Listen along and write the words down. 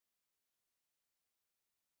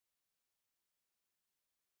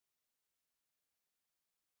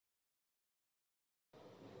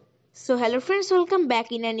So hello friends, welcome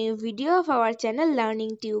back in a new video of our channel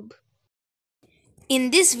Learning Tube. In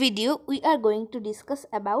this video we are going to discuss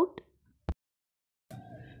about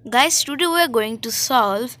today we are going to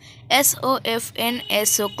solve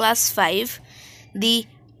SOFNSO class 5, the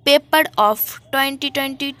paper of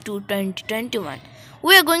 2020 to 2021.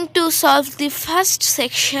 We are going to solve the first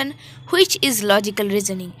section, which is logical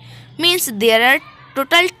reasoning. Means there are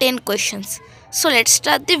total 10 questions. So let's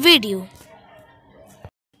start the video.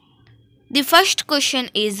 The first question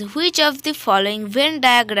is, which of the following Venn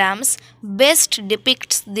diagrams best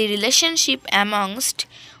depicts the relationship amongst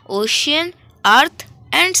ocean, earth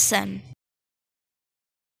and sun?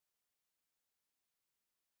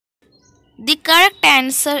 The correct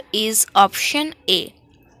answer is option A.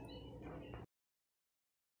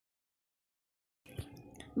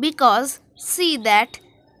 Because see that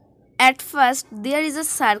at first there is a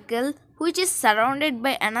circle which is surrounded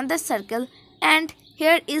by another circle, and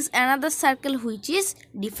here is another circle which is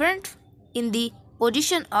different in the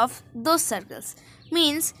position of those circles.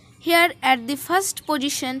 Means here at the first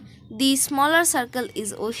position the smaller circle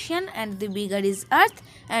is ocean and the bigger is earth,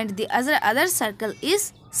 and the other circle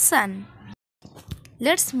is sun.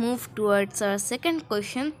 Let's move towards our second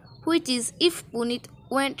question, which is, if Punit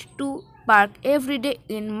went to park every day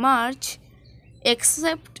in March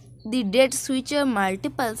except the dates which are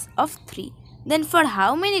multiples of 3, then for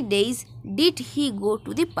how many days did he go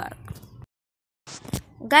to the park?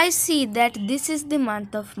 Guys, see that this is the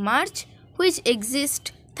month of March, which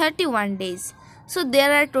exists 31 days. So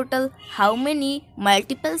there are total how many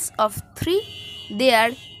multiples of 3? They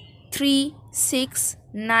are 3, 6,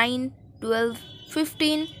 9, 12,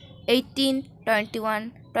 15, 18,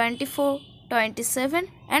 21, 24, 27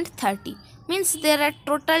 and 30. Means there are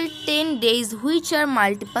total 10 days which are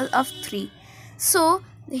multiple of 3. So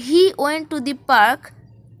he went to the park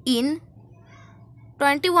in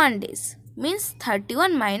 21 days. Means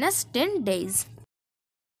 31 minus 10 days.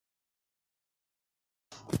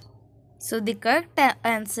 So the correct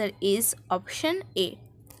answer is option A,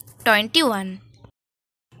 21.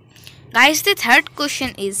 Guys, the third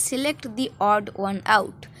question is, select the odd one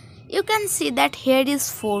out. You can see that here is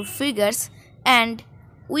 4 figures, and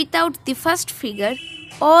without the first figure,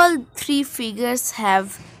 all 3 figures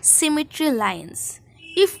have symmetry lines.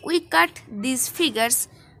 If we cut these figures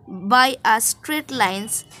by a straight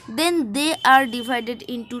lines, then they are divided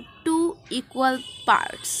into 2 equal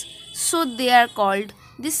parts. So they are called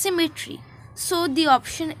the symmetry. So the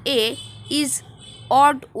option A is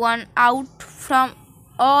odd one out from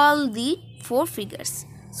all the 4 figures.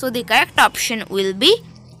 So the correct option will be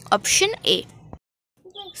option A.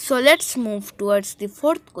 So let's move towards the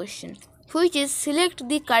fourth question, which is, select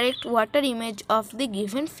the correct water image of the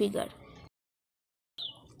given figure.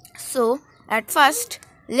 So at first,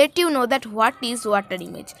 let you know that what is water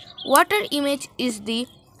image. Water image is the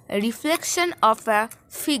reflection of a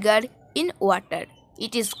figure in water.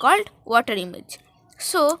 It is called water image.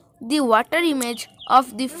 So the water image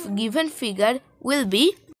of the given figure will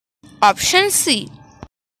be option C.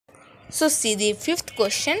 So see the fifth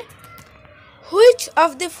question. Which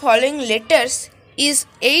of the following letters is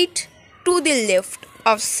 8 to the left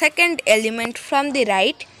of second element from the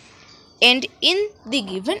right and in the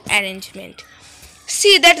given arrangement?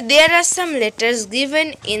 See that there are some letters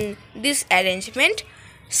given in this arrangement.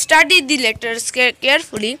 Study the letters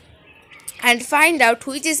carefully and find out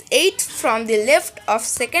which is 8 from the left of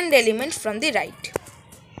second element from the right.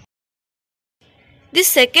 The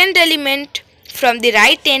second element from the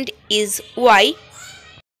right end is Y,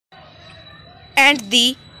 and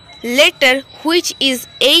the letter which is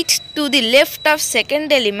 8 to the left of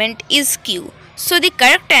second element is Q. So the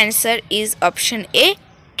correct answer is option A,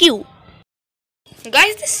 Q.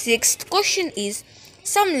 Guys, the sixth question is,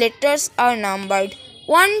 some letters are numbered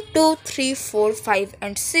 1, 2, 3, 4, 5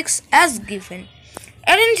 and 6 as given.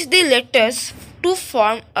 Arrange the letters to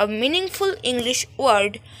form a meaningful English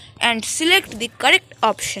word and select the correct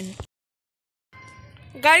option.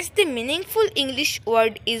 Guys, the meaningful English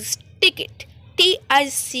word is ticket.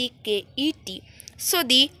 T-I-C-K-E-T. So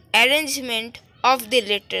the arrangement of the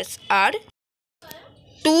letters are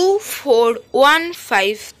 2, 4, 1,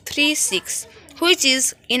 5, 3, 6, which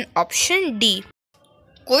is in option D.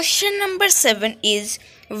 Question number 7 is,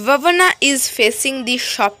 Bhavana is facing the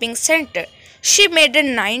shopping center. She made a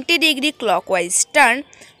 90-degree clockwise turn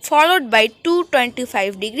followed by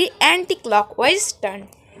 225-degree anti-clockwise turn.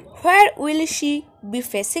 Where will she be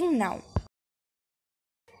facing now?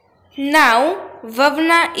 Now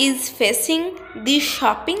Bhavana is facing the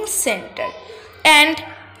shopping center, and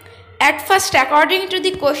at first, according to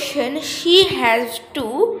the question, she has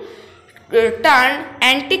to turn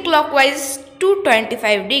anti-clockwise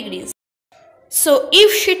 225 degrees. So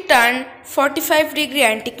if she turn 45 degree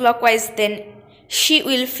anticlockwise, then she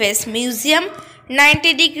will face museum,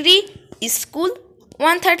 90 degree school,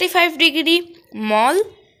 135 degree mall,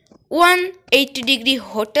 180 degree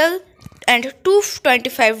hotel and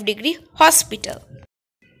 225 degree hospital.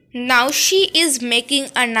 Now she is making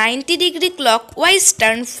a 90 degree clockwise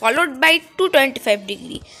turn followed by 225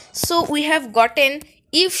 degree. So we have gotten,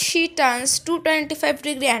 if she turns 225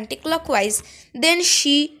 degree anticlockwise, then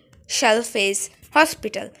she shall face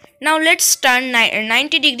hospital. Now let's turn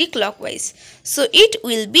 90 degree clockwise. So it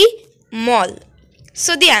will be mall.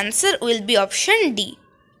 So the answer will be option D,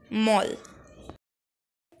 mall.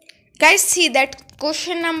 Guys, see that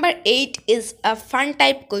question number 8 is a fun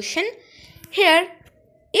type question. Here,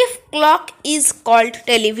 if clock is called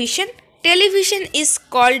television, television is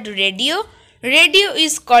called radio, radio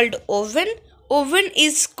is called oven, oven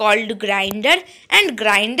is called grinder and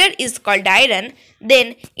grinder is called iron,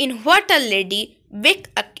 then in what a lady bake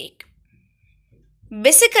a cake?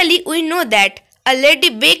 Basically, we know that a lady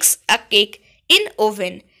bakes a cake in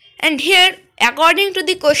oven, and here according to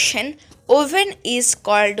the question, oven is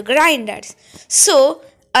called grinders. So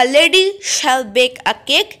a lady shall bake a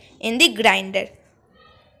cake in the grinder,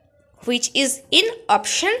 which is in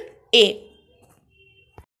option A.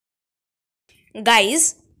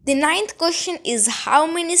 Guys, the ninth question is how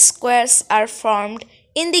many squares are formed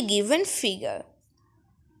in the given figure?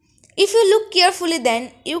 If you look carefully,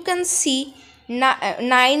 then you can see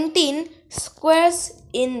 19 squares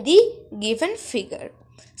in the given figure.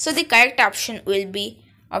 So the correct option will be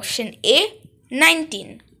option A,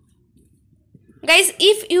 19. Guys,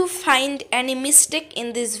 if you find any mistake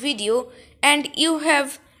in this video and you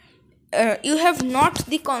have not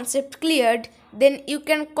the concept cleared, then you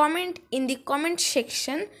can comment in the comment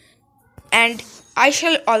section and I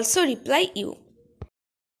shall also reply you.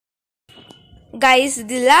 Guys,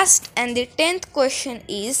 the last and the 10th question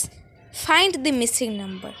is find the missing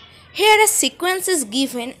number. Here a sequence is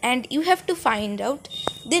given and you have to find out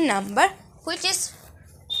the number which is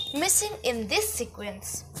missing in this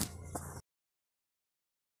sequence.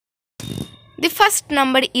 The first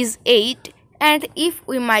number is 8, and if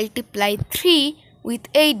we multiply 3 with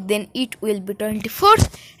 8, then it will be 24,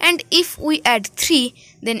 and if we add 3,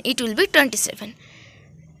 then it will be 27.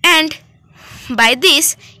 And by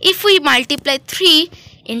this, if we multiply 3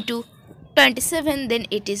 into 27, then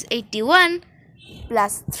it is 81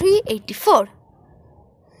 plus 3, 84.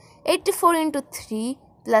 84 into 3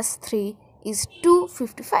 plus 3 is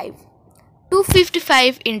 255.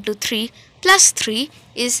 255 into 3 plus 3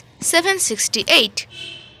 is 768.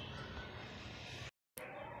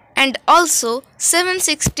 And also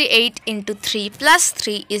 768 into 3 plus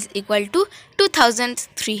 3 is equal to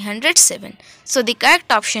 2307. So the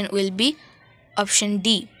correct option will be option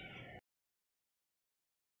D.